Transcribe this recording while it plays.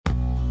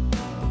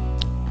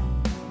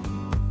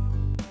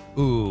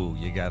Ooh,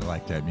 you gotta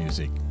like that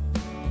music.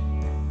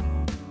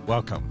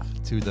 Welcome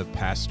to the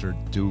Pastor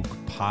Duke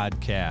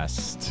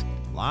podcast,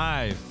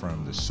 live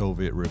from the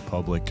Soviet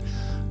Republic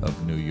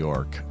of New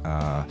York.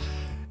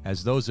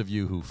 As those of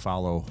you who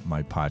follow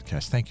my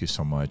podcast, thank you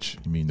so much.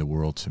 You mean the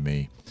world to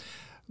me.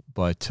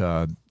 But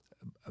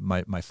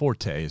my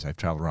forte, as I've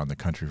traveled around the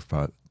country for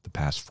about the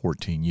past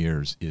 14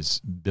 years, is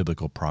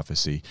biblical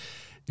prophecy.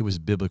 It was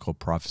biblical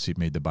prophecy that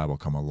made the Bible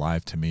come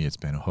alive to me. It's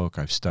been a hook.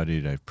 I've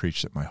studied it. I've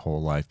preached it my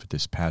whole life. But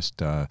this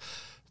past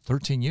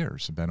 13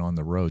 years, I've been on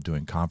the road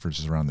doing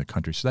conferences around the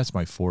country. So that's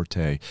my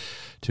forte,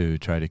 to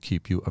try to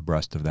keep you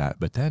abreast of that.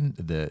 But then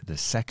the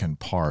second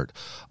part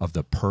of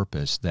the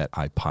purpose that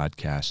I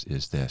podcast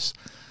is this.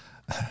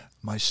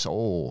 My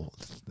soul,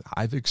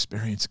 I've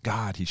experienced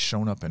God. He's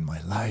shown up in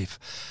my life.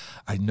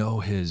 I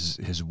know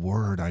his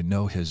word. I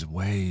know his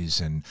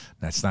ways. And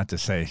that's not to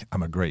say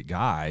I'm a great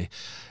guy.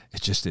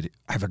 It's just that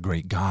I have a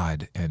great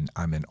God, and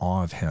I'm in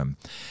awe of him.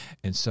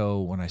 And so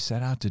when I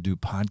set out to do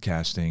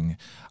podcasting,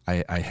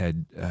 I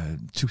had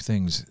two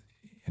things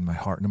in my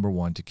heart. Number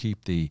one, to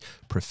keep the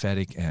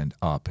prophetic end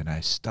up. And I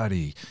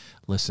study,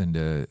 listen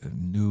to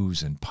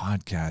news and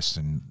podcasts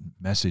and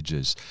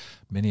messages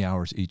many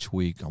hours each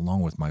week,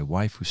 along with my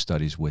wife who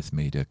studies with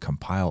me, to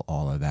compile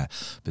all of that.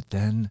 But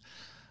then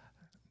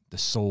the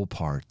soul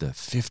part, the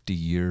 50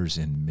 years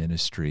in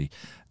ministry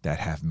that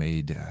have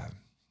made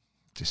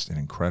just an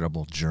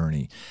incredible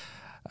journey.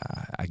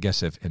 I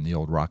guess if in the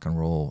old rock and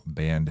roll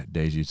band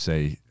days, you'd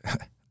say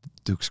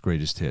Duke's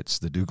greatest hits,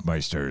 the Duke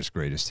Meister's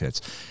greatest hits.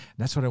 And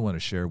that's what I want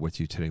to share with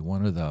you today.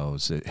 One of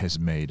those that has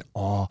made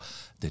all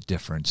the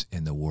difference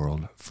in the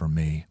world for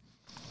me.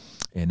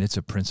 And it's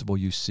a principle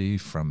you see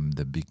from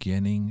the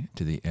beginning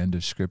to the end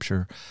of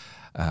Scripture.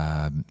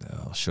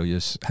 I'll show you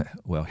this.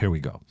 Well, here we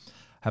go.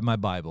 I have my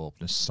Bible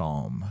open to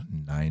Psalm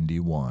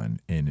 91,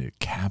 and it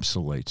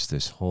encapsulates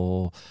this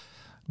whole,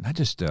 not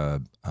just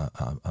a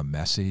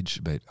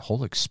message, but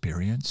whole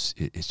experience.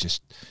 It's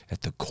just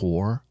at the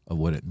core of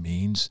what it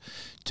means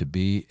to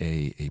be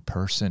a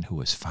person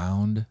who has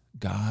found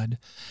God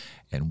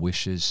and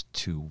wishes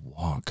to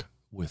walk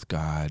with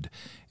God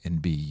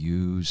and be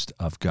used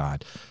of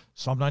God.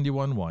 Psalm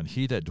 91:1,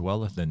 he that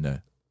dwelleth in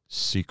the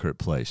secret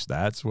place.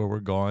 That's where we're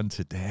going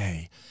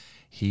today.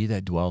 He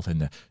that dwelleth in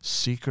the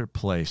secret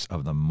place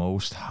of the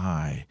Most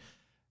High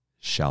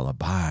shall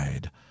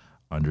abide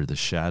under the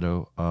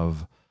shadow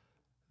of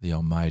the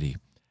Almighty.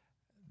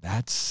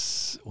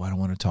 That's what I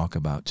want to talk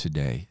about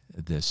today,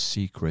 the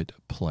secret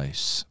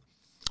place.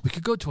 We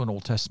could go to an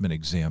Old Testament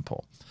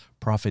example.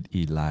 Prophet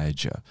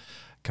Elijah,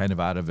 kind of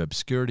out of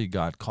obscurity,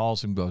 God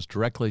calls him, goes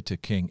directly to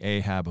King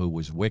Ahab, who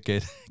was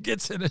wicked,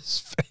 gets in his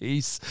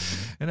face.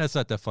 And that's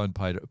not the fun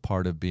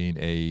part of being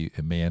a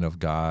man of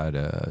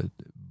God.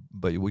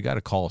 But we got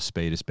to call a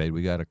spade a spade.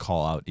 We got to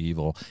call out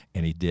evil.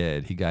 And he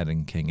did. He got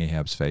in King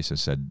Ahab's face and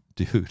said,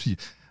 dude,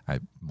 I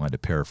might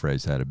have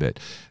paraphrased that a bit.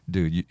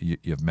 Dude,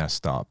 you've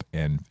messed up,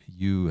 and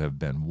you have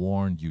been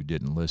warned. You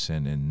didn't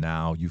listen, and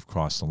now you've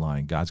crossed the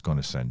line. God's going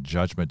to send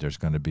judgment. There's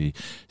going to be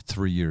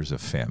 3 years of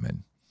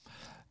famine.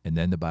 And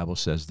then the Bible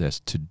says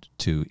this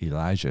to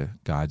Elijah,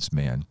 God's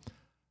man,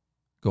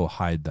 go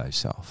hide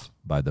thyself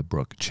by the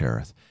brook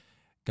Cherith.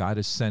 God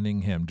is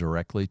sending him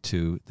directly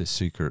to the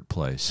secret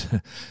place.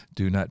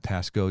 Do not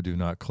pass go. Do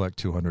not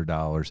collect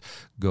 $200.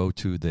 Go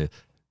to the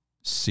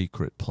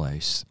secret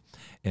place.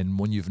 And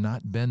when you've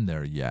not been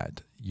there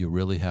yet, you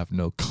really have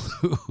no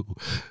clue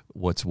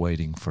what's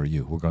waiting for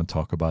you. We're going to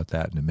talk about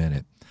that in a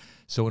minute.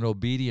 So in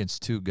obedience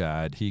to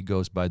God, he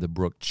goes by the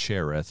brook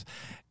Cherith,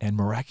 and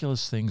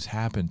miraculous things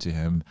happen to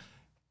him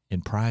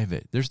in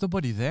private. There's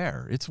nobody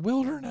there. It's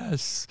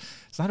wilderness.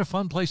 It's not a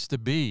fun place to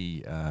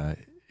be.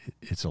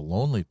 It's a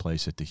lonely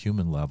place at the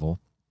human level.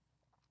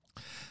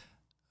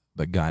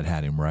 But God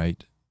had him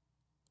right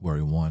where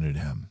he wanted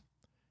him,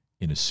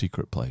 in a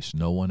secret place.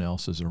 No one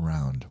else is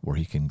around, where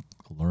he can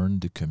learn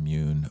to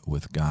commune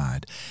with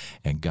God.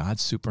 And God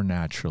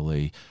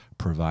supernaturally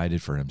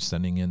provided for him,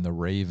 sending in the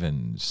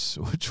ravens,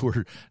 which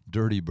were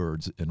dirty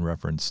birds in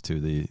reference to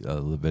the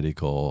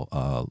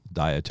Levitical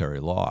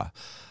dietary law.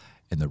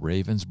 And the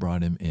ravens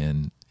brought him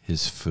in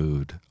his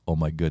food. Oh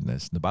my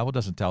goodness. The Bible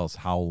doesn't tell us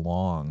how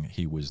long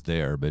he was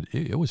there, but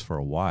it was for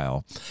a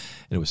while.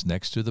 And it was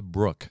next to the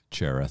brook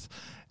Cherith.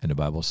 And the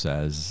Bible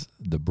says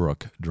the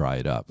brook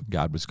dried up.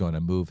 God was going to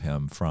move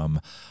him from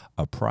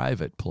a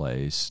private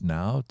place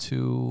now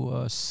to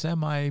a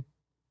semi-public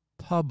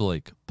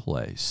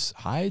place.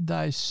 Hide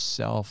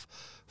thyself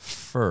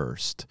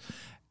first.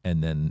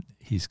 And then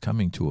he's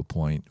coming to a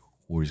point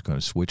where he's going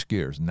to switch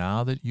gears.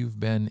 Now that you've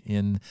been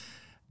in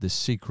the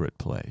secret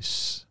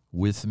place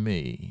with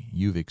me,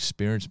 you've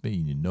experienced me,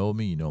 you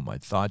know my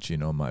thoughts, you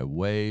know my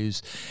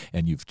ways,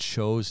 and you've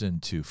chosen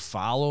to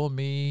follow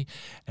me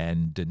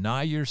and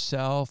deny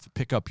yourself,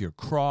 pick up your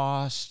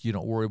cross. You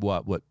don't worry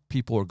what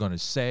people are going to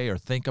say or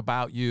think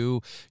about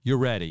you. You're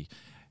ready.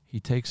 He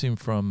takes him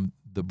from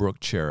the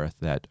brook Cherith,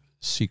 that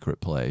secret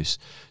place,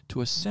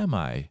 to a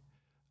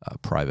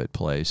semi-private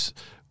place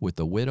with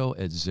the widow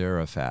at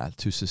Zarephath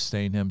to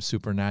sustain him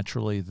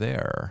supernaturally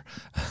there.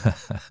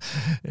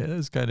 It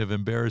is kind of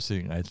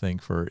embarrassing, I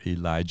think, for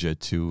Elijah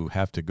to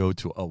have to go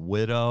to a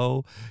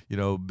widow.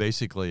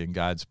 Basically in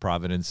God's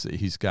providence,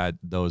 he's got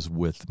those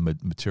with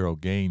material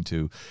gain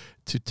to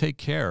take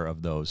care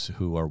of those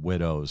who are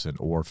widows and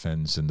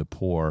orphans and the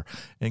poor.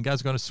 And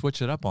God's going to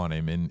switch it up on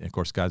him. And, of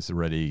course, God's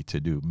ready to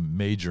do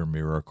major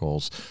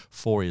miracles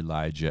for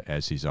Elijah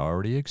as he's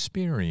already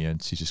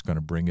experienced. He's just going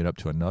to bring it up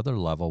to another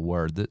level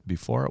where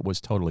before it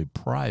was totally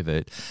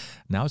private.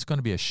 Now it's going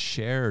to be a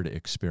shared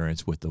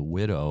experience with the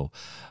widow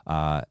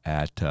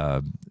at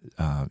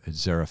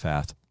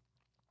Zarephath.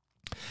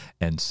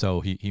 And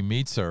so he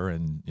meets her,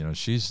 and,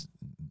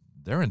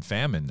 they're in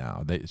famine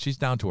now. She's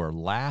down to her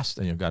last,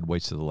 God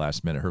waits to the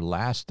last minute, her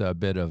last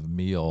bit of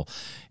meal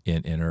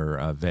in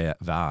her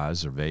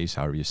vase or vase,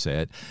 however you say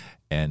it.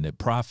 And the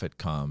prophet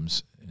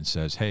comes and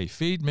says, "Hey,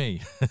 feed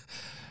me."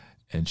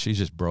 And she's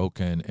just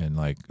broken and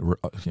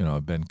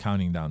been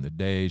counting down the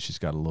days. She's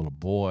got a little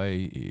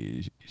boy.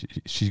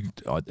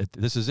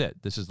 This is it.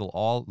 This is the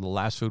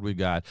last food we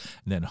got.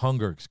 And then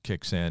hunger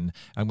kicks in.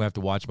 I'm going to have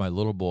to watch my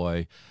little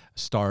boy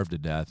starve to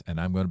death,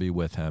 and I'm going to be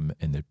with him.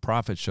 And the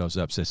prophet shows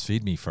up, says,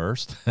 "Feed me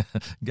first."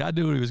 God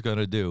knew what he was going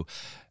to do.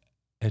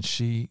 And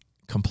she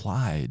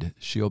complied.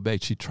 She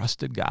obeyed. She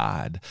trusted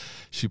God.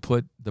 She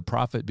put the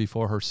prophet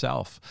before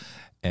herself.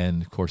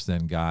 And, of course,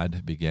 then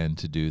God began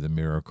to do the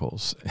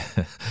miracles.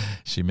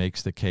 She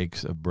makes the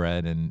cakes of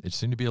bread, and it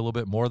seemed to be a little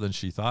bit more than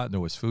she thought, and there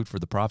was food for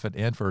the prophet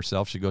and for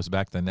herself. She goes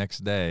back the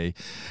next day,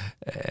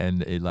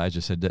 and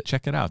Elijah said,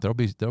 "Check it out.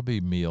 There'll be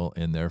meal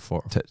in there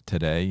for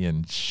today."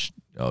 And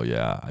oh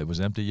yeah, it was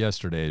empty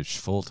yesterday. It's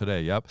full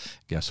today. Yep.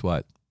 Guess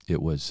what?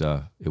 It was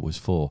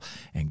full,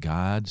 and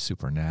God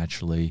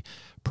supernaturally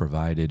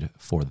provided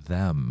for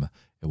them.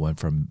 It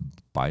went from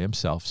by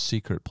himself,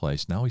 secret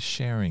place. Now he's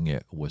sharing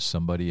it with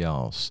somebody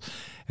else.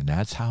 And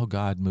that's how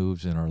God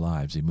moves in our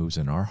lives. He moves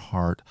in our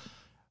heart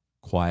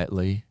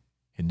quietly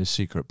in the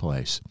secret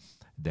place.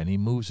 Then he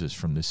moves us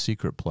from the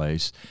secret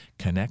place,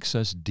 connects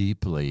us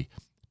deeply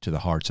to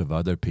the hearts of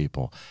other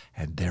people.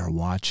 And they're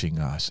watching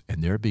us,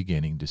 and they're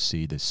beginning to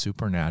see the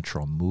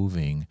supernatural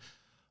moving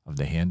of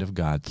the hand of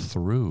God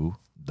through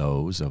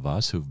those of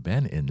us who've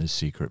been in the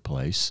secret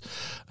place.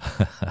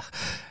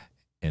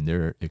 And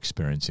they're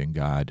experiencing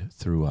God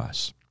through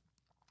us.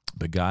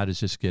 But God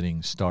is just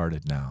getting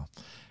started now.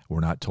 We're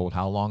not told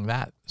how long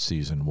that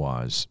season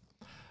was.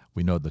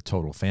 We know the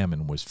total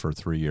famine was for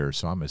 3 years,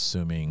 so I'm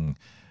assuming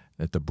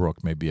at the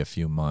brook maybe a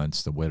few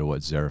months, the widow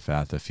at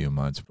Zarephath a few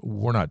months.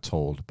 We're not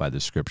told by the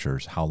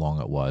scriptures how long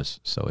it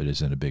was, so it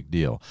isn't a big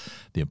deal.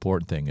 The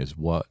important thing is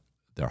what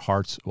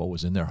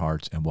was in their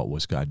hearts, and what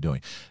was God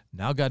doing.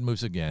 Now God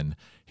moves again.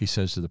 He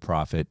says to the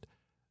prophet,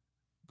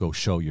 "Go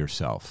show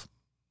yourself."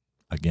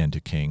 Again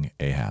to King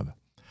Ahab.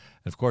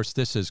 And of course,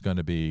 this is going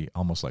to be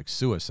almost like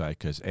suicide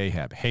because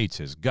Ahab hates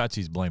his guts.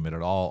 He's blaming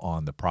it all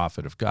on the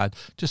prophet of God,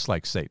 just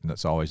like Satan.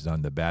 That's always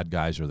done. The bad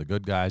guys are the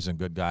good guys, and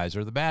good guys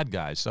are the bad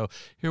guys. So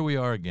here we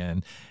are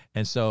again.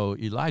 And so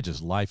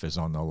Elijah's life is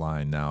on the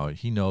line now.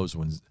 He knows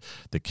when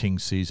the king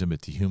sees him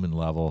at the human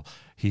level,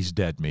 he's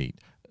dead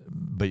meat.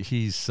 But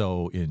he's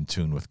so in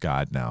tune with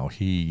God now.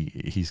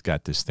 He's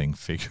got this thing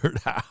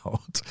figured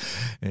out.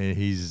 And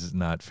he's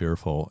not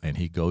fearful, and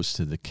he goes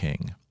to the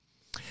king.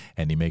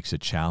 And he makes a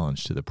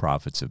challenge to the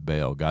prophets of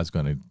Baal. God's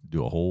going to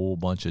do a whole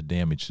bunch of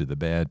damage to the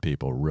bad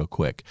people real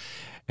quick.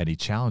 And he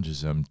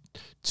challenges them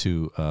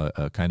to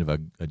a kind of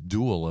a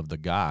duel of the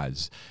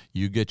gods.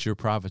 You get your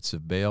prophets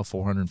of Baal,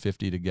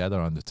 450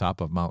 together on the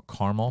top of Mount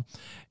Carmel,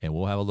 and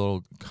we'll have a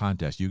little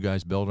contest. You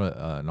guys build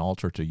an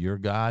altar to your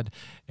God,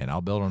 and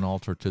I'll build an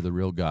altar to the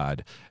real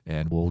God.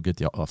 And we'll get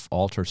the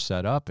altar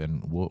set up,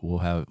 and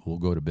we'll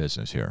go to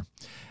business here.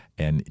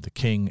 And the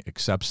king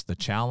accepts the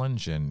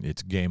challenge, and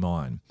it's game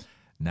on.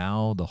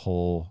 Now the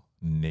whole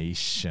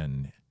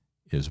nation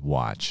is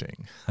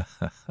watching.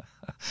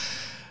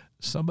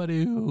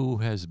 Somebody who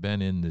has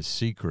been in the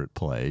secret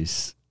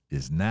place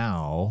is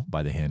now,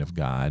 by the hand of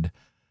God,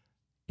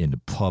 in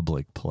the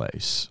public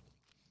place.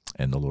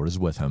 And the Lord is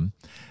with him.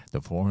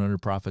 The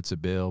 400 prophets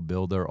of Baal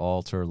build their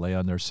altar, lay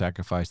on their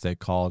sacrifice. They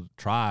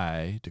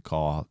try to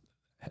call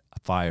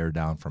fire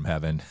down from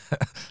heaven.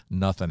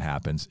 Nothing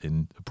happens.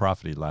 In the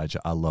prophet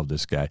Elijah, I love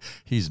this guy.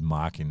 He's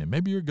mocking him.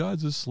 Maybe your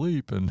God's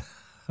asleep. And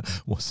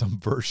well, some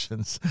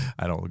versions,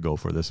 I don't go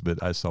for this,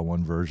 but I saw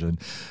one version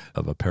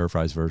of a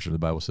paraphrased version of the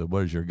Bible said,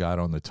 "What is your God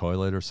on the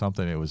toilet?" or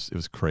something. It was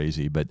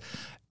crazy. But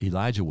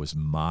Elijah was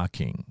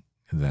mocking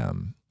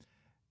them,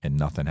 and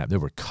nothing happened. They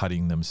were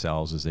cutting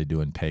themselves as they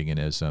do in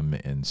paganism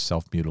and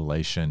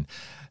self-mutilation,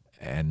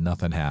 and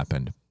nothing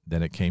happened.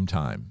 Then it came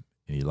time,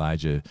 and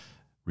Elijah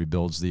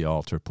rebuilds the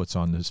altar, puts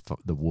on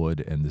the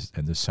wood and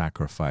the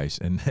sacrifice,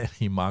 and then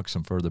he mocks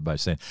them further by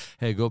saying,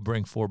 "Hey, go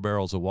bring 4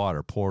 barrels of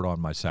water, pour it on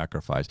my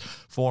sacrifice.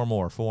 4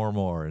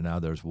 more, and now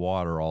there's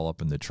water all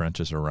up in the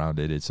trenches around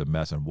it. It's a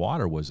mess." And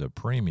water was a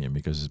premium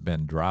because it's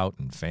been drought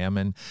and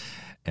famine,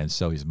 and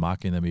so he's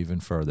mocking them even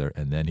further.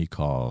 And then he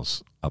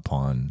calls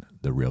upon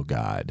the real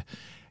God,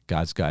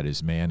 God's got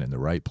his man in the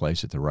right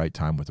place at the right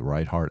time with the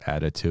right heart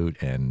attitude,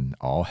 and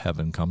all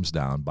heaven comes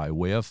down by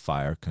way of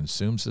fire,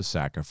 consumes the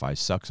sacrifice,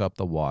 sucks up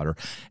the water,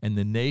 and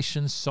the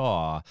nations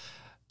saw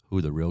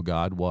who the real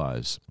God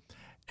was.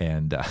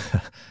 And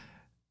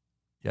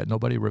yet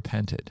nobody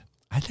repented.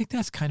 I think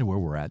that's kind of where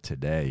we're at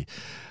today.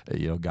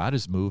 God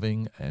is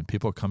moving, and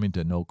people are coming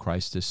to know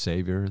Christ as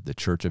Savior. The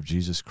Church of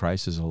Jesus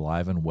Christ is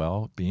alive and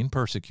well, being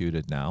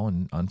persecuted now,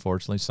 and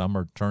unfortunately some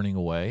are turning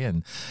away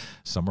and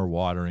some are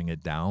watering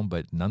it down,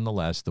 but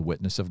nonetheless, the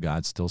witness of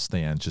God still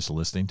stands. Just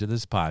listening to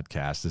this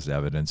podcast is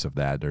evidence of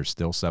that. There's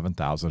still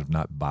 7,000 have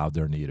not bowed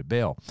their knee to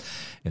Baal.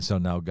 And so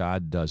now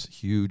God does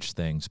huge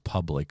things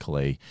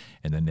publicly,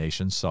 and the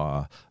nation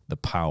saw the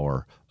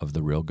power of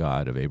the real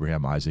God of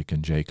Abraham, Isaac,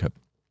 and Jacob.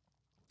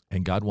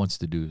 And God wants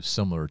to do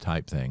similar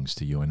type things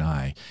to you and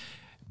I,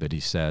 but he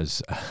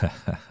says,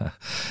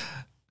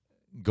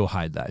 go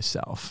hide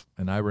thyself.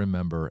 And I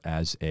remember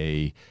as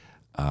a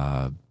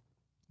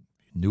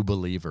new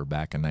believer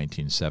back in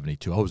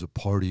 1972, I was a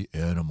party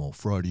animal.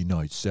 Friday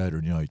night,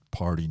 Saturday night,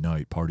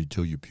 party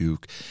till you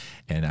puke.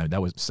 And that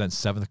was since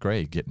 7th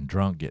grade, getting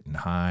drunk, getting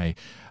high,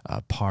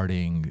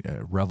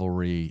 partying,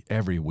 revelry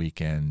every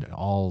weekend,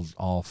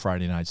 all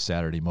Friday night,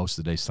 Saturday, most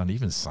of the day, Sunday,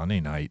 even Sunday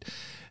night.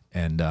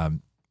 And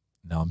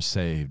now I'm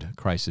saved.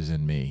 Christ is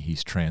in me.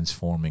 He's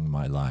transforming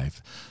my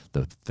life.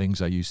 The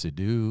things I used to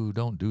do,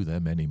 don't do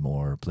them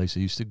anymore. Place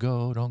I used to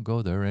go, don't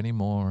go there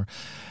anymore.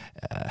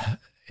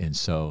 And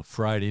so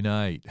Friday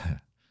night,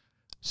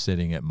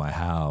 sitting at my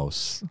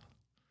house,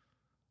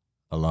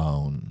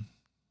 alone,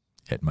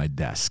 at my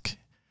desk,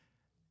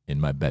 in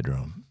my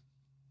bedroom,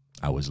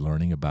 I was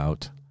learning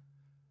about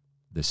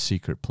the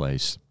secret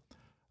place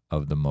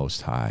of the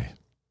Most High.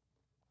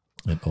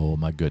 And oh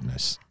my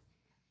goodness,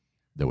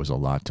 there was a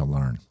lot to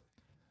learn.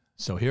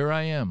 So here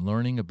I am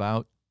learning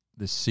about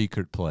the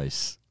secret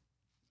place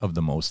of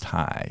the Most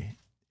High.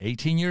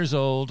 18 years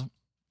old,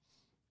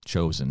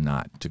 chosen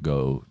not to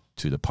go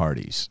to the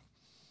parties.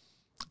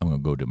 I'm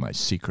going to go to my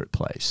secret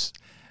place.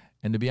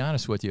 And to be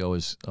honest with you, I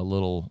was a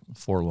little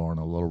forlorn,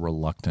 a little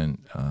reluctant.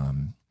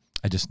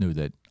 I just knew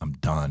that I'm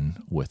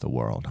done with the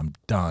world. I'm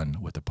done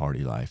with the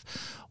party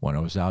life. When I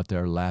was out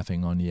there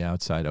laughing on the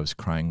outside, I was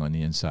crying on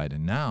the inside.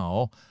 And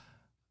now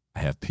I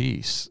have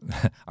peace.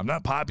 I'm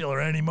not popular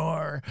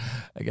anymore.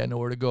 I got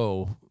nowhere to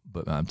go.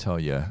 But I'm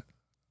telling you,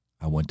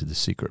 I went to the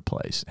secret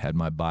place, had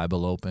my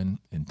Bible open,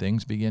 and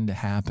things began to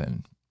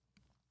happen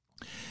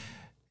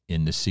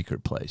in the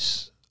secret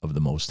place of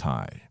the Most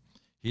High.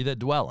 He that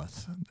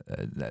dwelleth,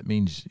 that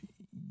means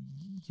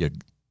you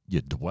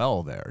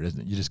dwell there.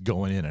 You're just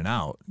going in and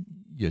out.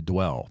 You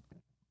dwell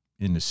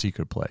in the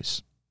secret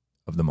place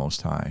of the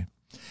Most High.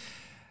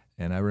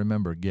 And I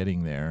remember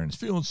getting there and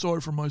feeling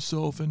sorry for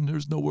myself, and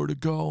there's nowhere to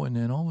go. And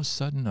then all of a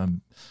sudden,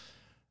 I'm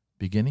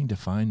beginning to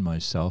find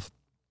myself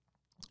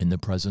in the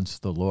presence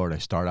of the Lord. I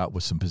start out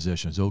with some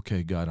positions.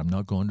 Okay, God, I'm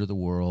not going to the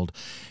world,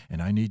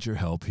 and I need your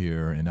help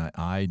here, and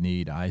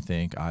I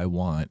think, I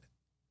want.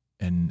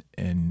 And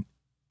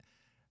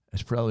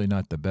it's probably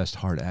not the best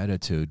heart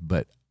attitude,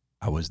 but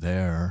I was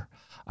there.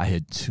 I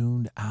had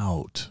tuned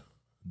out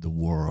the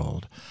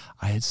world.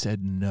 I had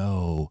said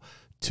no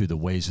to the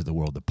ways of the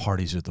world, the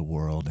parties of the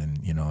world, and,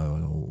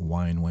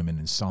 wine, women,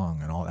 and song,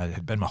 and all that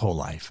had been my whole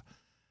life.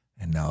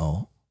 And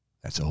now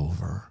that's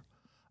over.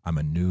 I'm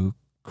a new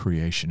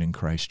creation in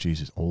Christ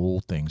Jesus.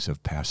 Old things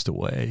have passed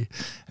away,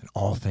 and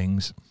all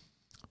things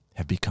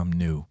have become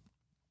new.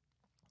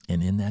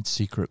 And in that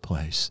secret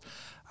place,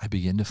 I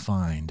begin to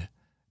find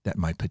that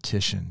my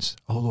petitions,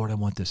 oh, Lord, I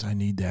want this, I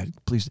need that,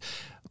 please,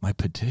 my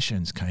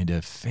petitions kind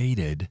of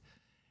faded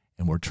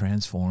and were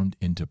transformed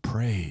into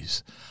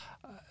praise.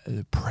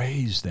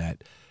 Praise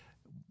that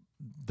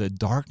the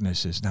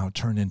darkness is now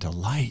turned into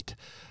light.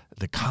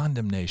 The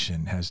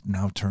condemnation has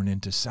now turned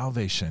into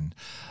salvation.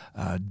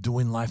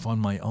 Doing life on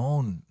my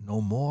own,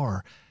 no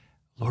more.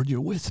 Lord, you're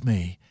with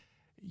me.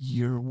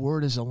 Your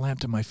word is a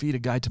lamp to my feet, a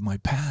guide to my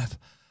path.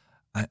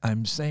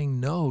 I'm saying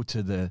no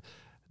to the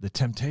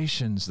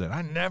temptations that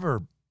I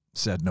never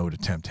said no to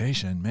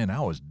temptation. Man,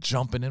 I was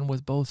jumping in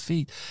with both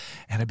feet.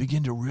 And I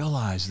begin to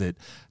realize that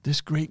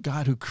this great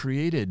God who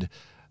created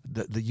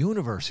the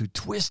universe, who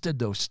twisted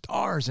those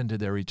stars into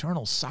their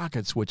eternal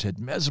sockets, which had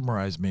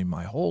mesmerized me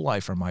my whole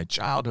life from my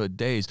childhood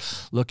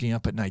days, looking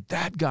up at night,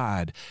 that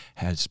God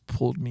has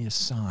pulled me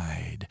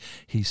aside.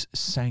 He's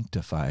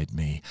sanctified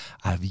me.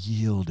 I've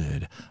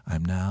yielded.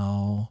 I'm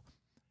now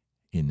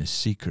in the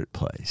secret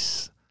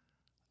place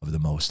of the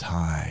Most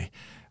High.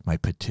 My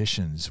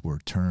petitions were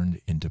turned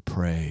into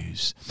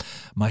praise.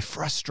 My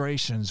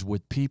frustrations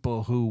with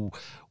people who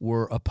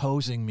were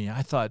opposing me,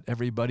 I thought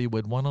everybody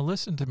would want to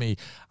listen to me.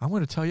 I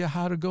want to tell you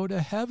how to go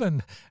to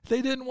heaven.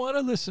 They didn't want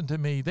to listen to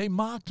me. They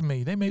mocked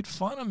me. They made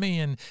fun of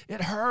me, and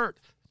it hurt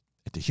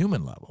at the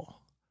human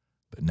level.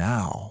 But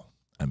now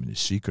I'm in the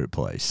secret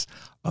place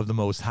of the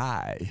Most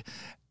High.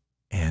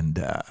 And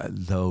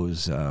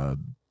that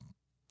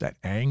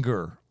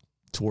anger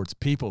towards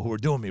people who are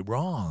doing me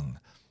wrong,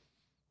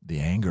 the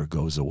anger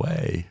goes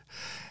away,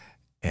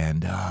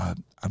 and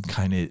I'm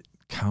kind of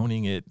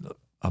counting it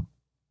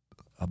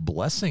a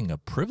blessing, a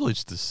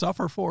privilege to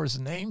suffer for his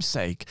name's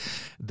sake.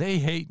 They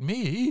hate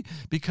me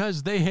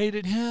because they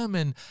hated him.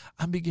 And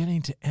I'm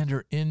beginning to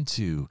enter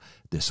into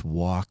this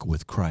walk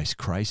with Christ.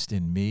 Christ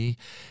in me,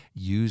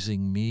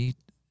 using me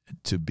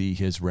to be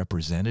his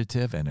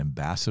representative and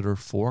ambassador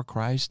for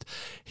Christ.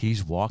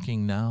 He's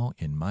walking now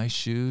in my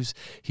shoes.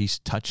 He's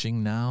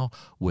touching now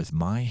with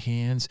my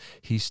hands.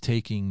 He's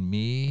taking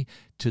me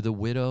to the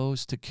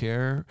widows to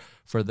care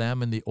for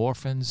them and the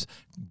orphans,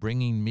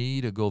 bringing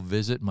me to go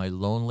visit my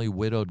lonely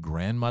widowed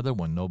grandmother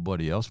when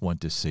nobody else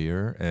went to see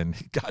her. And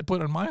God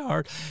put on my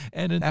heart.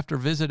 And then after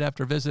visit,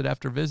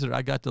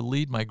 I got to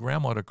lead my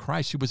grandma to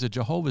Christ. She was a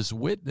Jehovah's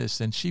Witness,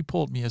 and she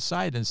pulled me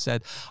aside and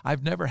said,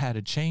 I've never had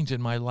a change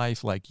in my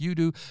life like you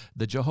do.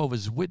 The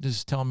Jehovah's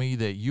Witnesses tell me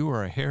that you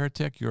are a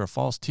heretic, you're a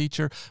false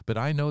teacher, but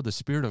I know the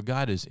Spirit of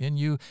God is in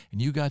you, and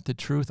you got the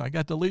truth. I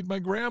got to lead my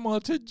grandma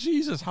to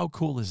Jesus. How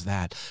cool is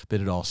that?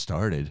 But it all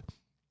started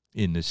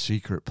in the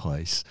secret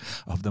place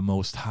of the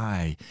Most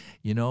High.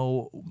 You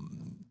know,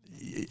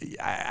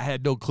 I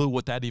had no clue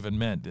what that even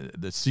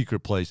meant, the secret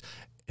place,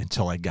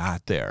 until I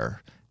got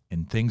there.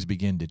 And things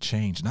began to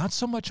change, not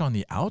so much on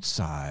the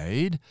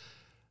outside,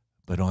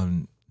 but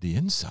on the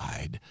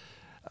inside.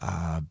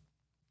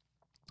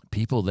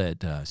 People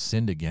that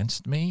sinned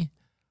against me,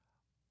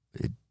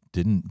 it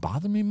didn't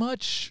bother me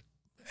much.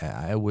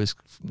 I was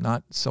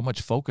not so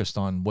much focused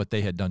on what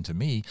they had done to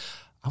me.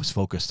 I was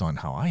focused on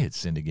how I had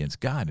sinned against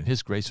God, and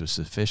his grace was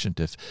sufficient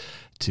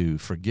to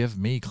forgive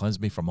me, cleanse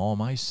me from all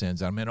my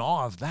sins. I'm in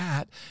awe of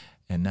that.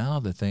 And now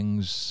the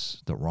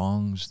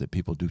wrongs that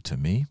people do to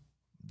me,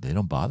 they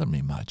don't bother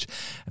me much.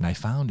 And I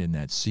found in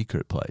that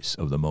secret place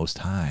of the Most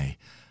High,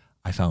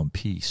 I found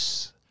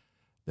peace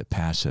that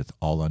passeth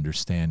all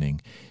understanding.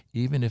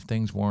 Even if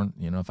things weren't,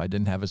 if I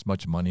didn't have as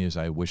much money as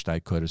I wished I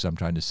could, as I'm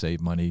trying to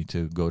save money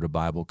to go to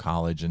Bible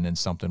college, and then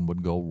something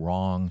would go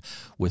wrong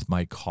with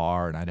my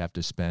car, and I'd have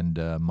to spend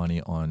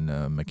money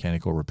on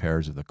mechanical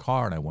repairs of the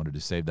car, and I wanted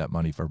to save that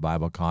money for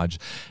Bible college.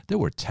 There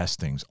were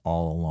testings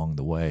all along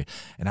the way,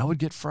 and I would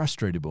get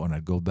frustrated, but when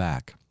I'd go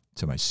back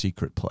to my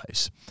secret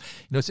place.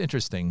 It's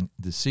interesting,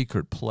 the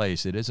secret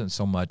place, it isn't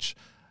so much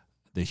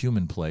the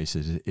human place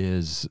as it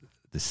is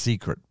the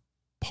secret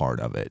part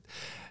of it,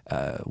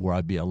 where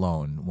I'd be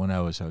alone. When I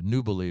was a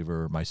new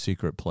believer, my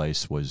secret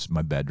place was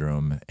my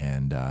bedroom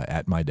and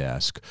at my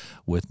desk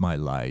with my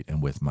light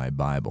and with my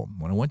Bible.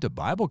 When I went to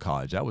Bible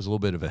college, that was a little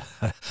bit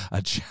of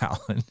a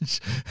challenge.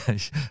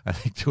 I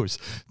think there was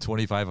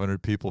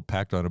 2,500 people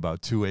packed on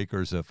about 2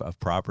 acres of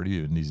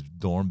property in these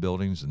dorm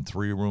buildings and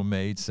 3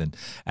 roommates and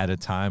at a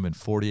time, and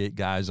 48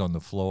 guys on the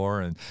floor.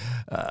 And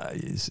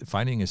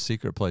finding a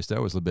secret place there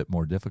was a little bit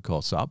more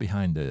difficult. So out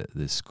behind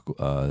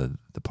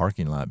the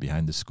parking lot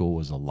behind the school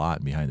was a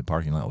lot. Behind the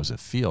parking lot was a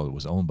field. It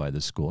was owned by the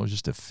school. It was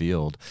just a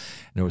field.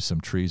 And there was some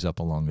trees up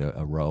along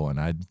a row, and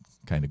I'd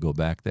kind of go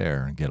back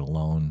there and get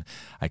alone.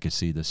 I could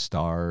see the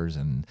stars,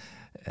 and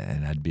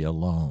I'd be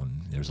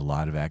alone. There's a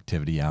lot of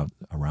activity out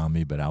around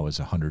me, but I was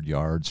 100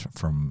 yards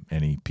from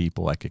any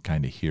people. I could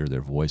kind of hear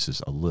their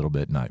voices a little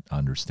bit, not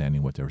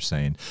understanding what they were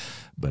saying.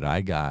 But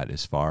I got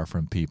as far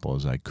from people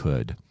as I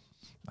could.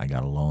 I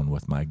got alone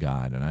with my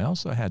God. And I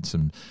also had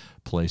some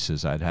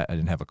places, I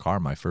didn't have a car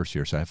my first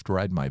year, so I have to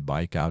ride my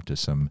bike out to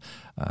some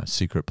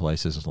secret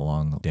places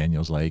along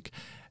Daniels Lake.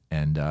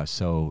 And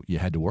so you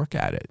had to work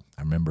at it.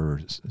 I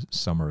remember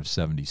summer of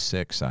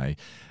 76, I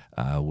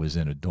was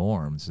in a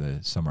dorm. The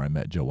summer I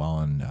met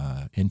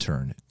Joellen,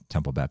 intern at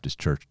Temple Baptist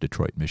Church,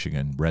 Detroit,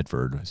 Michigan,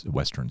 Redford, a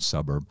western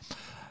suburb.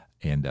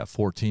 And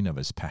 14 of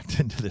us packed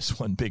into this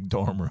one big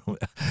dorm room.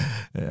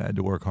 I had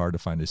to work hard to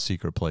find a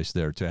secret place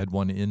there, too. I had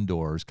one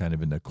indoors, kind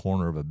of in the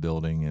corner of a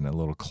building in a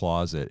little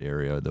closet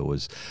area. There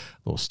was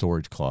a little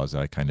storage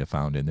closet I kind of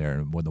found in there.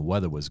 And when the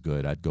weather was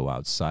good, I'd go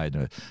outside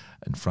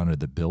in front of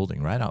the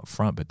building, right out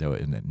front. But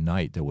and at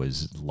night, there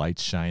was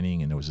lights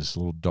shining, and there was this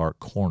little dark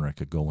corner. I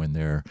could go in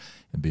there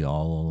and be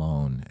all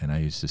alone. And I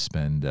used to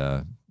spend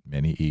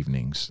many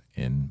evenings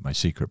in my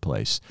secret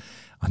place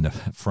on the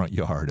front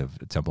yard of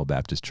Temple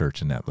Baptist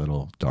Church in that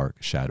little dark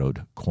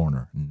shadowed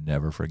corner.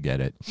 Never forget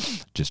it.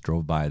 Just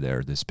drove by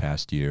there this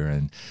past year,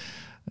 and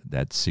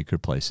that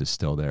secret place is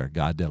still there.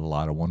 God did a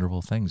lot of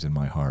wonderful things in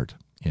my heart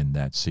in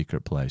that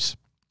secret place.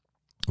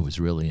 It was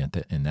really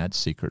in that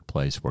secret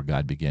place where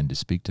God began to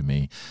speak to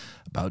me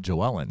about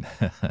Joellen.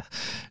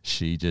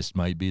 She just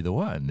might be the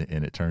one,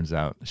 and it turns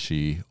out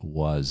she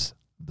was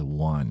the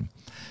one.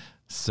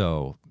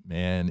 So,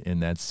 man, in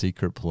that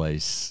secret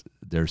place,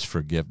 there's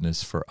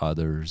forgiveness for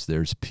others.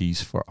 There's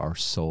peace for our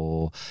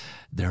soul.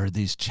 There are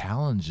these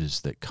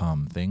challenges that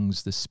come,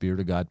 things the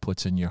Spirit of God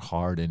puts in your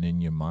heart and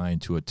in your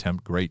mind to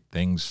attempt great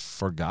things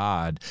for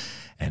God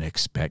and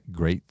expect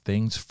great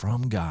things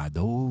from God.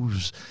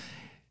 Those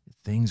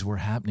things were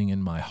happening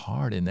in my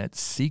heart in that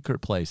secret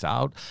place.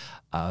 Out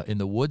in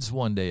the woods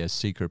one day, a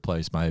secret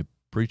place. My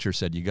preacher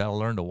said, you got to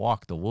learn to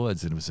walk the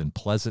woods. And it was in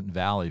Pleasant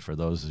Valley, for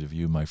those of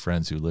you, my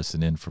friends who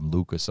listen in from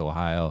Lucas,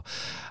 Ohio,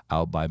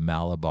 out by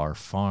Malabar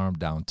Farm,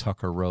 down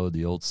Tucker Road,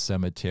 the old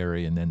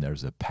cemetery. And then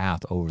there's a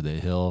path over the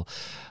hill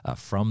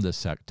from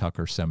the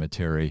Tucker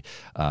Cemetery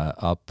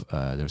up.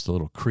 There's a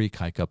little creek,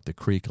 hike up the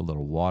creek, a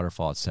little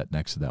waterfall. It's set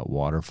next to that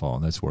waterfall.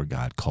 And that's where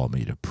God called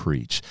me to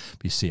preach.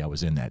 But you see, I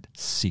was in that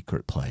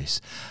secret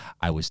place.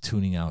 I was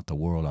tuning out the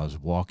world. I was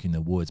walking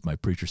the woods. My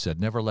preacher said,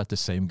 never let the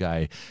same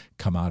guy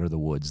come out of the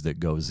woods that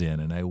goes in.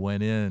 And I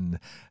went in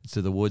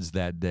to the woods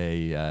that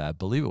day. I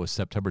believe it was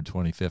September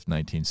 25th,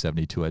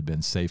 1972. I'd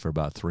been safe for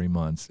about 3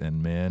 months.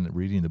 And man,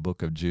 reading the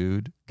book of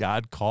Jude,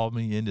 God called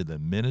me into the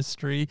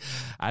ministry.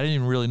 I didn't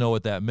even really know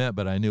what that meant,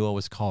 but I knew I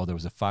was called. There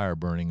was a fire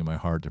burning in my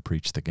heart to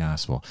preach the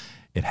gospel.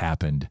 It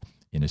happened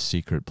in a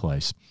secret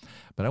place.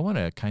 But I want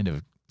to kind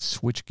of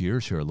switch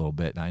gears here a little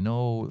bit. I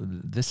know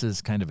this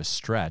is kind of a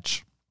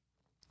stretch,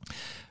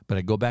 but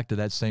I go back to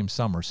that same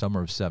summer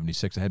of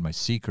 76. I had my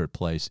secret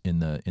place in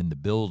the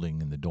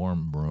building, in the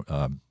dorm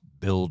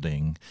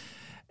building,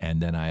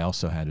 and then I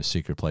also had a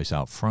secret place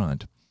out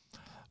front.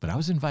 But I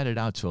was invited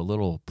out to a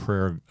little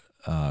prayer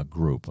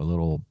group, a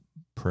little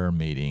prayer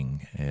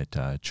meeting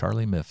at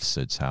Charlie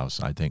Mifsid's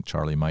house. I think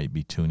Charlie might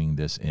be tuning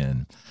this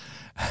in.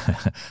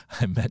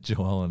 I met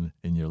Joel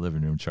in your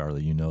living room,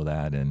 Charlie. You know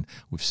that, and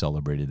we've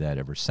celebrated that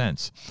ever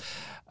since.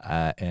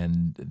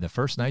 And the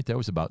first night there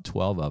was about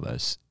 12 of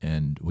us,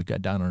 and we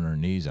got down on our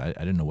knees. I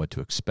didn't know what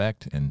to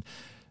expect. And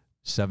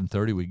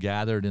 7:30 we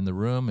gathered in the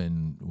room,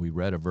 and we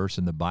read a verse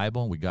in the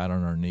Bible. We got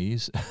on our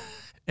knees.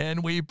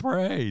 And we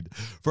prayed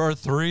for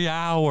 3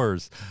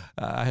 hours.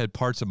 I had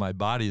parts of my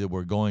body that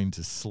were going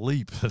to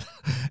sleep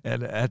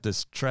and I had to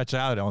stretch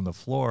out on the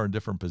floor in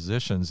different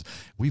positions.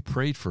 We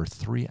prayed for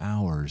 3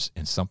 hours,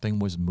 and something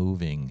was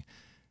moving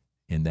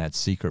in that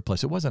secret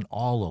place. It wasn't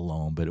all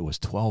alone, but it was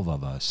 12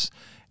 of us,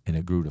 and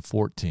it grew to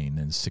 14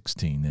 and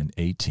 16 and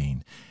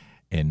 18.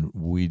 And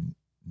we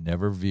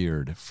never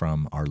veered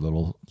from our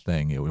little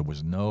thing.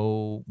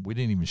 We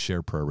didn't even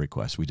share prayer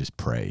requests. We just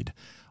prayed.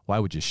 Why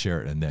would you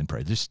share it and then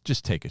pray?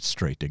 Just take it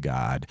straight to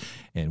God.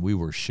 And we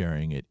were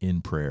sharing it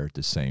in prayer at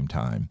the same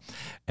time.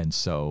 And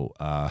so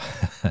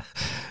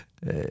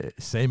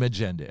same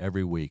agenda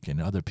every week,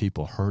 and other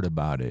people heard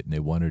about it and they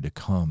wanted to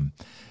come.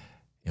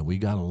 And we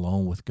got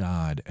alone with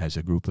God as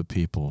a group of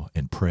people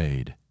and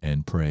prayed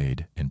and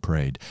prayed and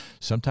prayed.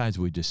 Sometimes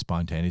we just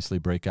spontaneously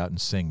break out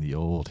and sing the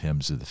old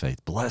hymns of the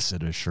faith.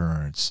 Blessed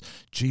assurance,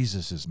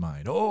 Jesus is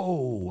mine.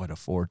 Oh, what a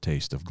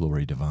foretaste of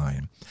glory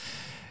divine.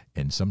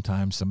 And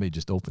sometimes somebody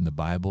just opened the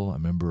Bible. I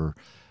remember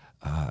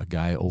a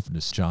guy opened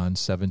us John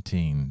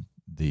 17,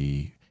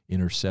 the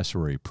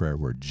intercessory prayer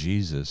where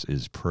Jesus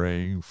is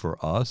praying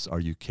for us. Are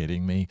you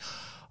kidding me?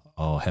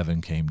 Oh, heaven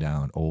came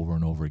down over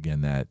and over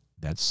again that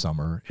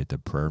summer at the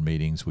prayer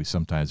meetings.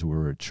 Sometimes we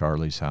were at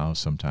Charlie's house.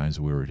 Sometimes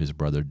we were at his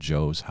brother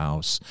Joe's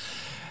house.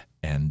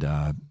 And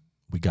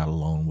we got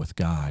alone with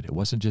God. It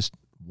wasn't just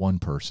one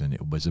person.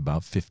 It was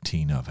about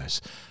 15 of us.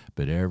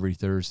 But every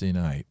Thursday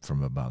night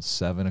from about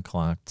 7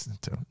 o'clock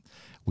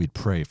we'd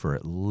pray for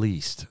at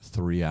least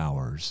 3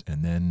 hours.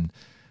 And then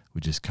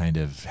we'd just kind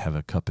of have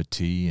a cup of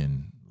tea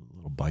and a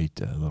little bite,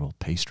 a little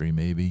pastry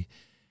maybe.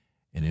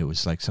 And it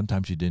was like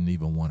sometimes you didn't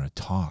even want to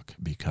talk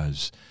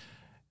because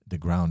the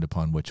ground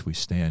upon which we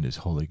stand is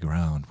holy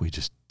ground. We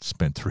just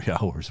spent 3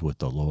 hours with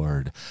the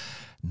Lord.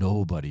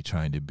 Nobody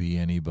trying to be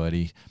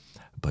anybody,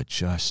 but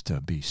just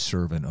to be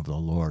servant of the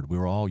Lord. We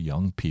were all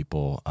young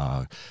people.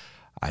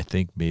 I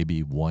think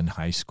maybe one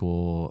high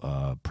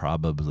school,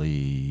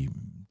 probably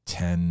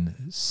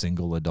 10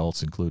 single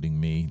adults, including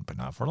me, but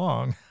not for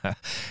long.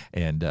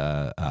 And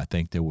I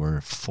think there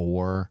were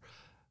 4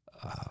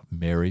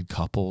 married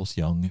couples,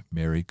 young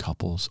married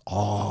couples,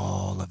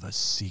 all of us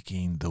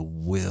seeking the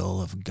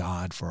will of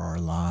God for our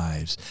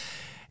lives.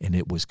 And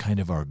it was kind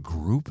of our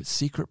group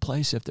secret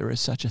place, if there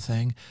is such a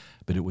thing,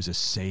 but it was a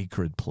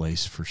sacred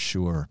place for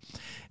sure.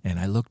 And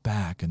I look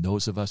back, and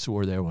those of us who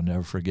were there will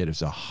never forget. It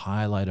was a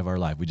highlight of our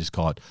life. We just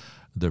call it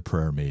the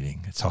prayer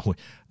meeting. It's always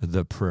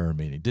the prayer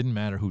meeting. Didn't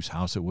matter whose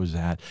house it was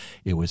at.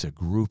 It was a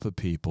group of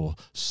people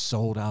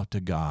sold out to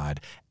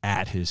God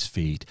at his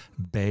feet,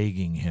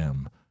 begging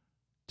him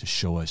to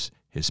show us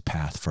his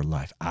path for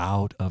life.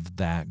 Out of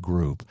that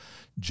group,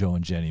 Joe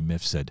and Jenny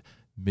Mifsud,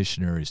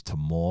 missionaries to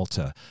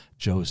Malta.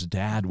 Joe's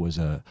dad was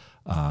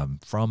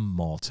from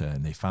Malta,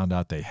 and they found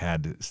out they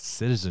had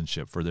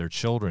citizenship for their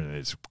children. And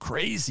it's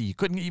crazy. You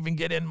couldn't even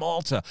get in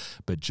Malta,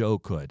 but Joe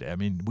could. I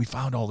mean, we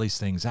found all these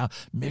things out.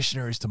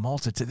 Missionaries to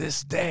Malta to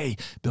this day,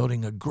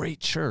 building a great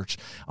church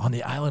on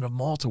the island of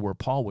Malta where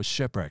Paul was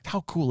shipwrecked.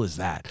 How cool is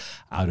that?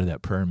 Out of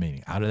that prayer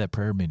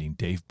meeting,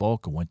 Dave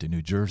Bulka went to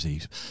New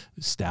Jersey,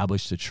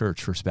 established a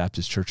church, First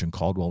Baptist Church in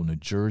Caldwell, New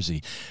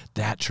Jersey.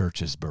 That church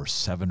has birthed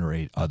 7 or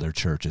 8 other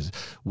churches.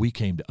 We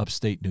came to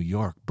upstate New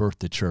York, birthed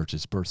the church.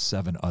 It's birthed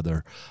 7 other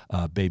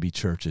other baby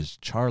churches.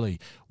 Charlie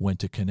went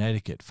to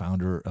Connecticut,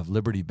 founder of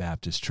Liberty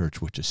Baptist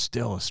Church, which is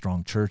still a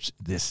strong church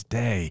this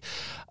day.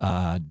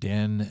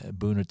 Dan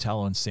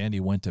Bunatello and Sandy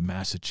went to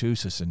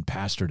Massachusetts and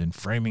pastored in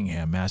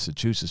Framingham,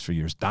 Massachusetts for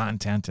years. Don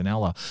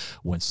Tantanella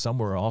went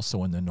somewhere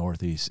also in the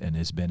Northeast and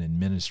has been in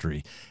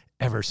ministry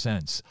ever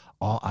since.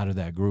 All out of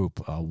that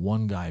group,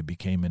 one guy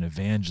became an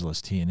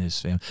evangelist, he and his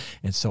family.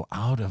 And so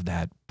out of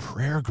that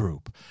prayer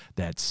group,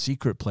 that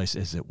secret place,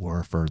 as it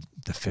were, for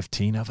the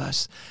 15 of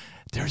us,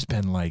 there's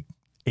been like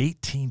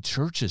 18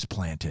 churches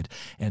planted,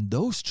 and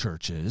those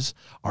churches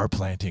are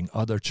planting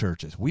other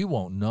churches. We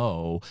won't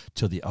know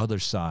till the other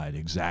side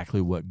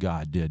exactly what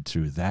God did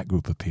through that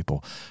group of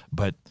people.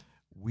 But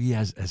we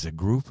as a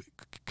group,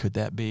 could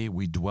that be?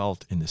 We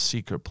dwelt in the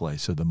secret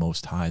place of the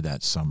Most High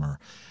that summer,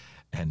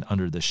 and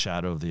under the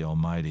shadow of the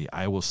Almighty.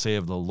 I will say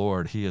of the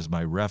Lord, He is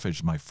my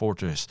refuge, my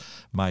fortress,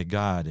 my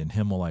God, in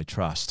Him will I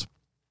trust.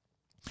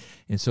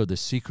 And so the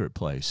secret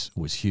place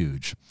was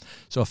huge.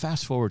 So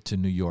fast forward to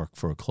New York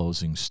for a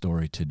closing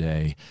story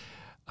today.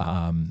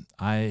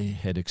 I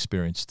had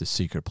experienced the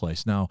secret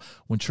place. Now,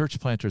 when church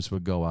planters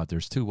would go out,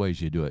 there's two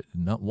ways you do it.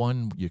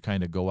 One, you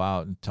kind of go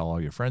out and tell all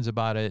your friends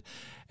about it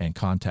and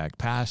contact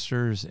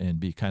pastors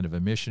and be kind of a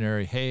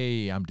missionary.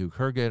 Hey, I'm Duke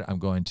Herget. I'm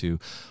going to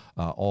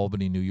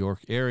Albany, New York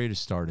area to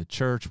start a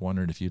church.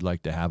 Wondering if you'd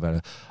like to have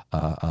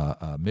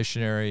a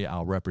missionary.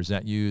 I'll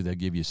represent you. They'll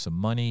give you some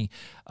money,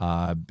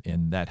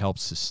 and that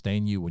helps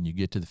sustain you when you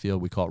get to the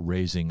field. We call it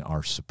raising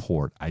our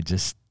support. I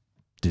just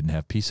didn't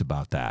have peace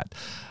about that.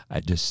 I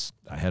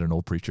had an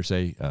old preacher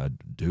say,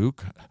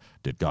 Duke,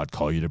 did God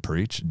call you to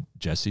preach?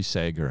 Jesse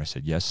Sager. I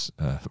said, yes,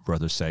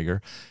 Brother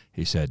Sager.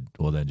 He said,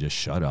 well, then just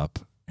shut up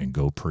and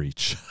go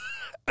preach.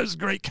 It was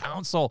great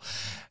counsel.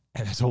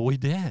 And that's what we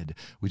did.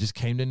 We just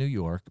came to New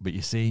York. But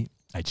you see,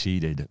 I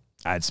cheated.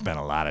 I'd spent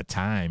a lot of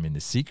time in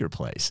the secret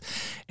place.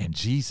 And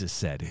Jesus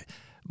said,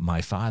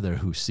 my Father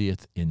who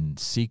seeth in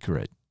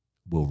secret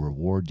will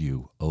reward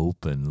you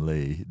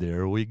openly.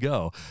 There we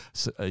go.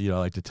 So, I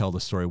like to tell the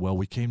story. Well,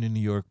 we came to New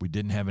York. We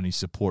didn't have any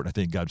support. I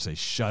think God would say,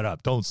 shut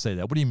up. Don't say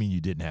that. What do you mean you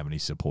didn't have any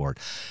support?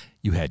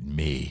 You had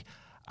me.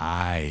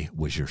 I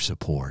was your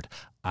support.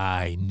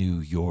 I knew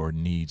your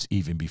needs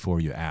even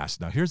before you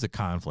asked. Now, here's the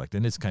conflict,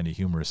 and it's kind of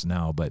humorous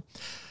now, but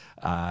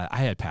I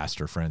had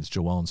pastor friends,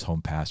 Joelle's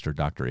home pastor,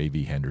 Dr.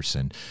 A.V.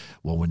 Henderson.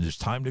 Well, when there's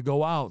time to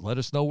go out, let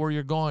us know where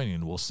you're going,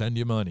 and we'll send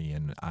you money.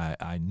 And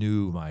I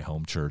knew my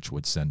home church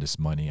would send us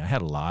money. I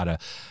had a lot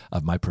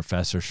of my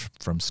professors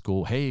from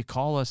school, hey,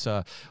 call us.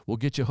 We'll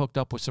get you hooked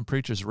up with some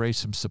preachers, raise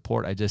some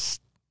support. I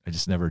just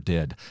never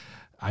did.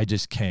 I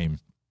just came.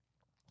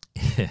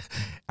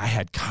 I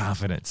had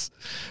confidence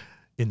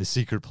in the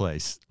secret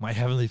place. My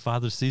Heavenly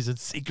Father sees in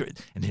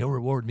secret, and He'll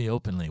reward me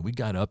openly. We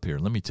got up here.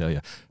 Let me tell you,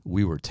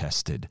 we were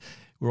tested.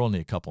 We're only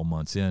a couple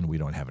months in. We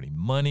don't have any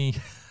money.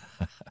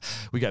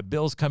 We got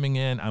bills coming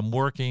in. I'm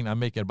working. I'm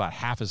making about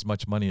half as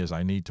much money as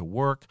I need to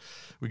work.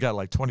 We got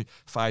like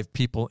 25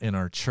 people in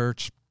our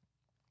church.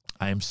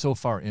 I am so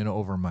far in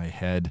over my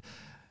head.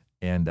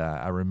 And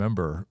I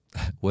remember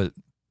what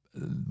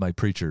my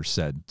preacher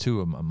said,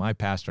 two of them, my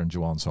pastor and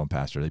Joelle's home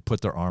pastor, they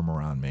put their arm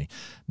around me.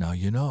 Now,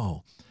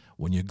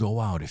 when you go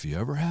out, if you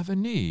ever have a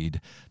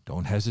need,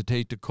 don't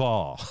hesitate to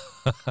call.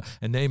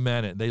 And they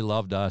meant it. They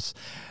loved us.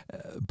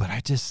 But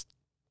I just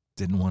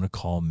didn't want to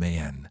call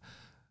man.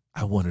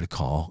 I wanted to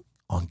call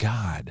on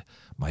God,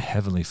 my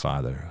Heavenly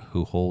Father,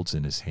 who holds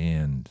in His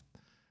hand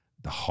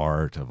the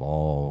heart of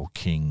all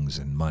kings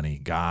and money.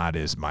 God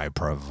is my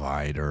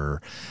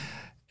provider.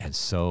 And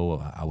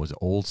so I was an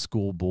old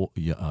school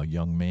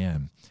young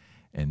man.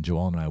 And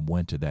Joelle and I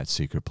went to that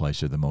secret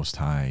place of the Most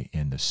High,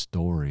 and the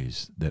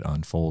stories that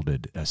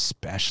unfolded,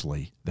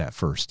 especially that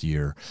first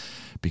year,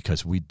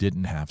 because we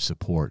didn't have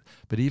support.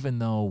 But even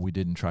though we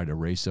didn't try to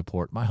raise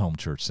support, my home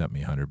church sent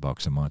me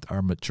 $100 a month.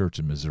 Our church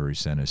in Missouri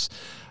sent us,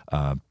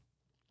 I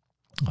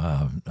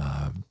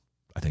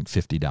think,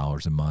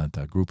 $50 a month.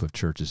 A group of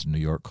churches in New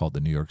York called the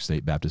New York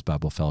State Baptist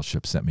Bible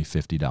Fellowship sent me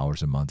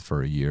 $50 a month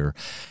for a year.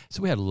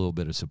 So we had a little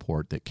bit of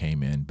support that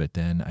came in. But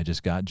then I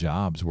just got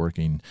jobs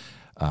working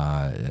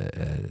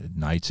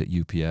nights at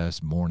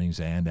UPS, mornings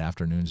and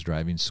afternoons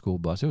driving school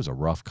bus. It was a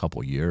rough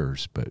couple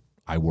years, but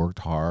I worked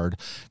hard.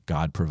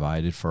 God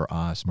provided for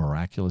us.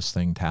 Miraculous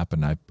things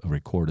happened. I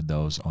recorded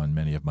those on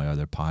many of my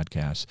other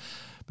podcasts.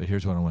 But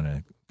here's what I want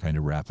to kind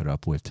of wrap it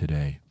up with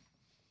today.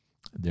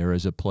 There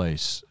is a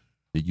place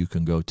that you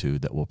can go to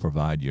that will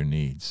provide your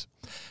needs.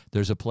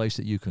 There's a place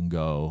that you can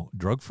go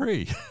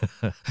drug-free.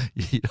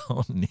 You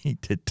don't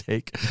need to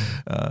take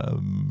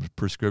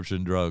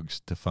prescription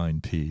drugs to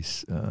find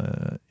peace.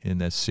 In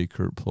that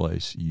secret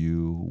place,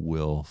 you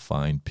will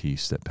find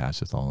peace that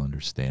passeth all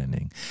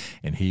understanding.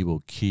 And He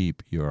will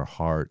keep your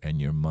heart and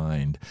your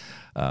mind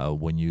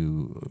when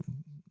you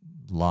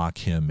lock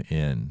Him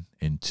in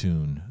and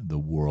tune the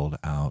world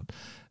out.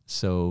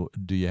 So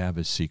do you have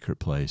a secret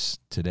place?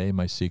 Today,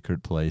 my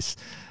secret place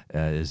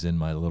is in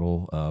my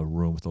little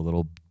room with a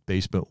little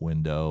basement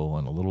window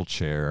and a little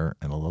chair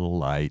and a little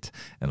light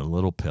and a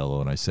little pillow,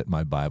 and I set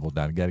my Bible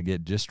down. I got to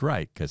get just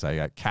right because I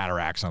got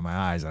cataracts on my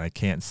eyes and I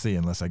can't see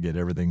unless I get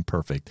everything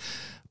perfect.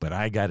 But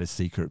I got a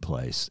secret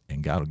place,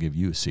 and God will give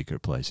you a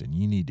secret place, and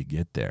you need to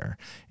get there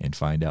and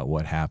find out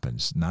what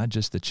happens. Not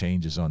just the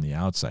changes on the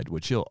outside,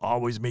 which He'll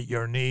always meet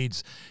your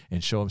needs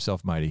and show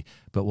Himself mighty,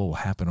 but what will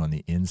happen on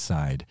the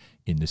inside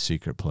in the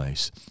secret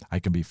place. I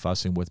can be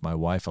fussing with my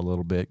wife a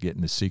little bit, get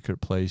in the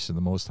secret place in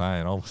the Most High,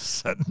 and all of a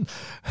sudden,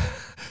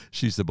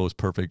 she's the most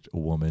perfect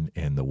woman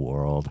in the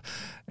world,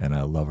 and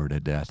I love her to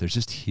death. There's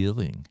just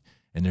healing,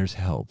 and there's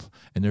help,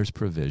 and there's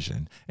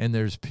provision, and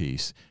there's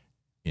peace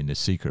in the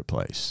secret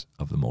place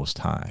of the Most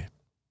High.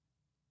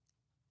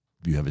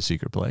 Do you have a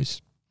secret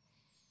place?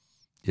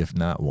 If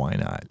not, why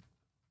not?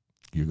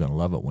 You're going to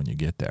love it when you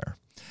get there.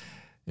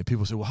 And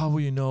people say, well, how will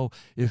you know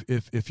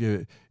if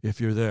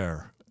you're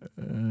there?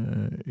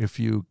 If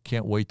you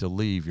can't wait to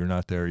leave, you're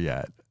not there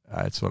yet.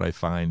 That's what I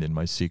find in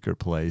my secret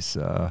place.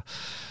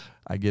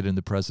 I get in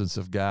the presence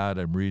of God.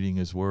 I'm reading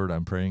His Word.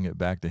 I'm praying it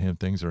back to Him.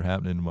 Things are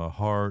happening in my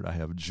heart. I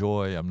have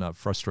joy. I'm not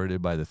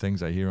frustrated by the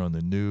things I hear on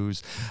the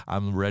news.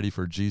 I'm ready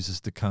for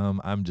Jesus to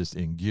come. I'm just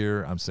in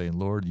gear. I'm saying,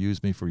 Lord,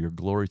 use me for your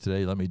glory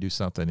today. Let me do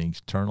something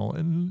eternal.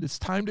 And it's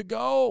time to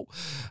go.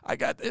 I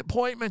got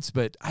appointments,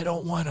 but I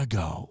don't want to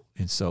go.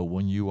 And so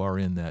when you are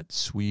in that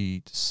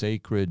sweet,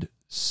 sacred,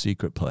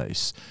 secret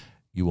place,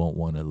 you won't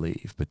want to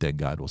leave. But then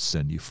God will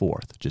send you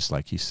forth, just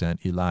like He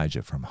sent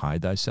Elijah from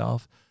hide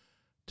thyself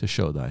to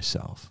show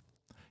thyself.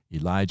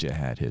 Elijah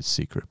had his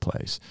secret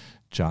place.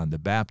 John the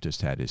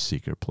Baptist had his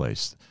secret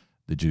place,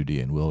 the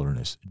Judean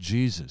wilderness.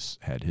 Jesus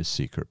had his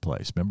secret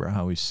place. Remember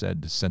how He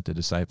sent the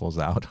disciples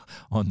out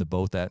on the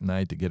boat that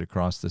night to get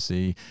across the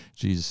sea?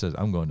 Jesus says,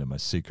 I'm going to my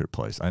secret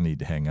place. I need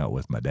to hang out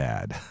with my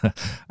dad.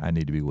 I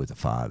need to be with the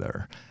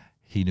Father.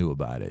 He knew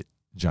about it.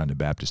 John the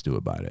Baptist knew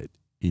about it.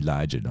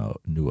 Elijah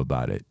knew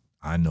about it.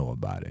 I know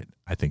about it.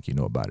 I think you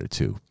know about it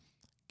too.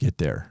 Get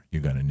there.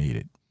 You're going to need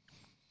it.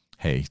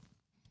 Hey,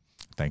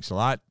 thanks a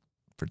lot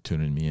for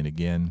tuning me in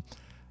again.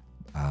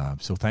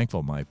 So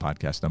thankful my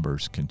podcast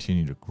numbers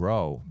continue to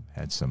grow.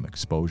 Had some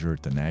exposure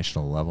at the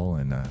national level,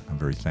 and I'm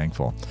very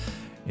thankful.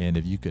 And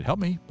if you could help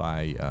me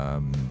by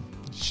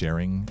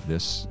sharing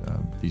these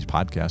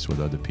podcasts with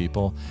other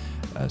people,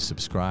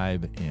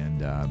 subscribe,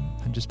 and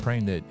I'm just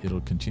praying that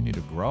it'll continue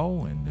to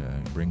grow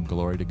and bring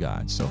glory to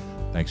God. So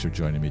thanks for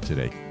joining me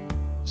today.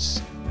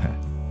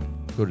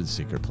 Go to the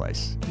secret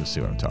place. You'll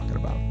see what I'm talking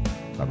about.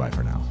 Bye-bye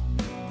for now.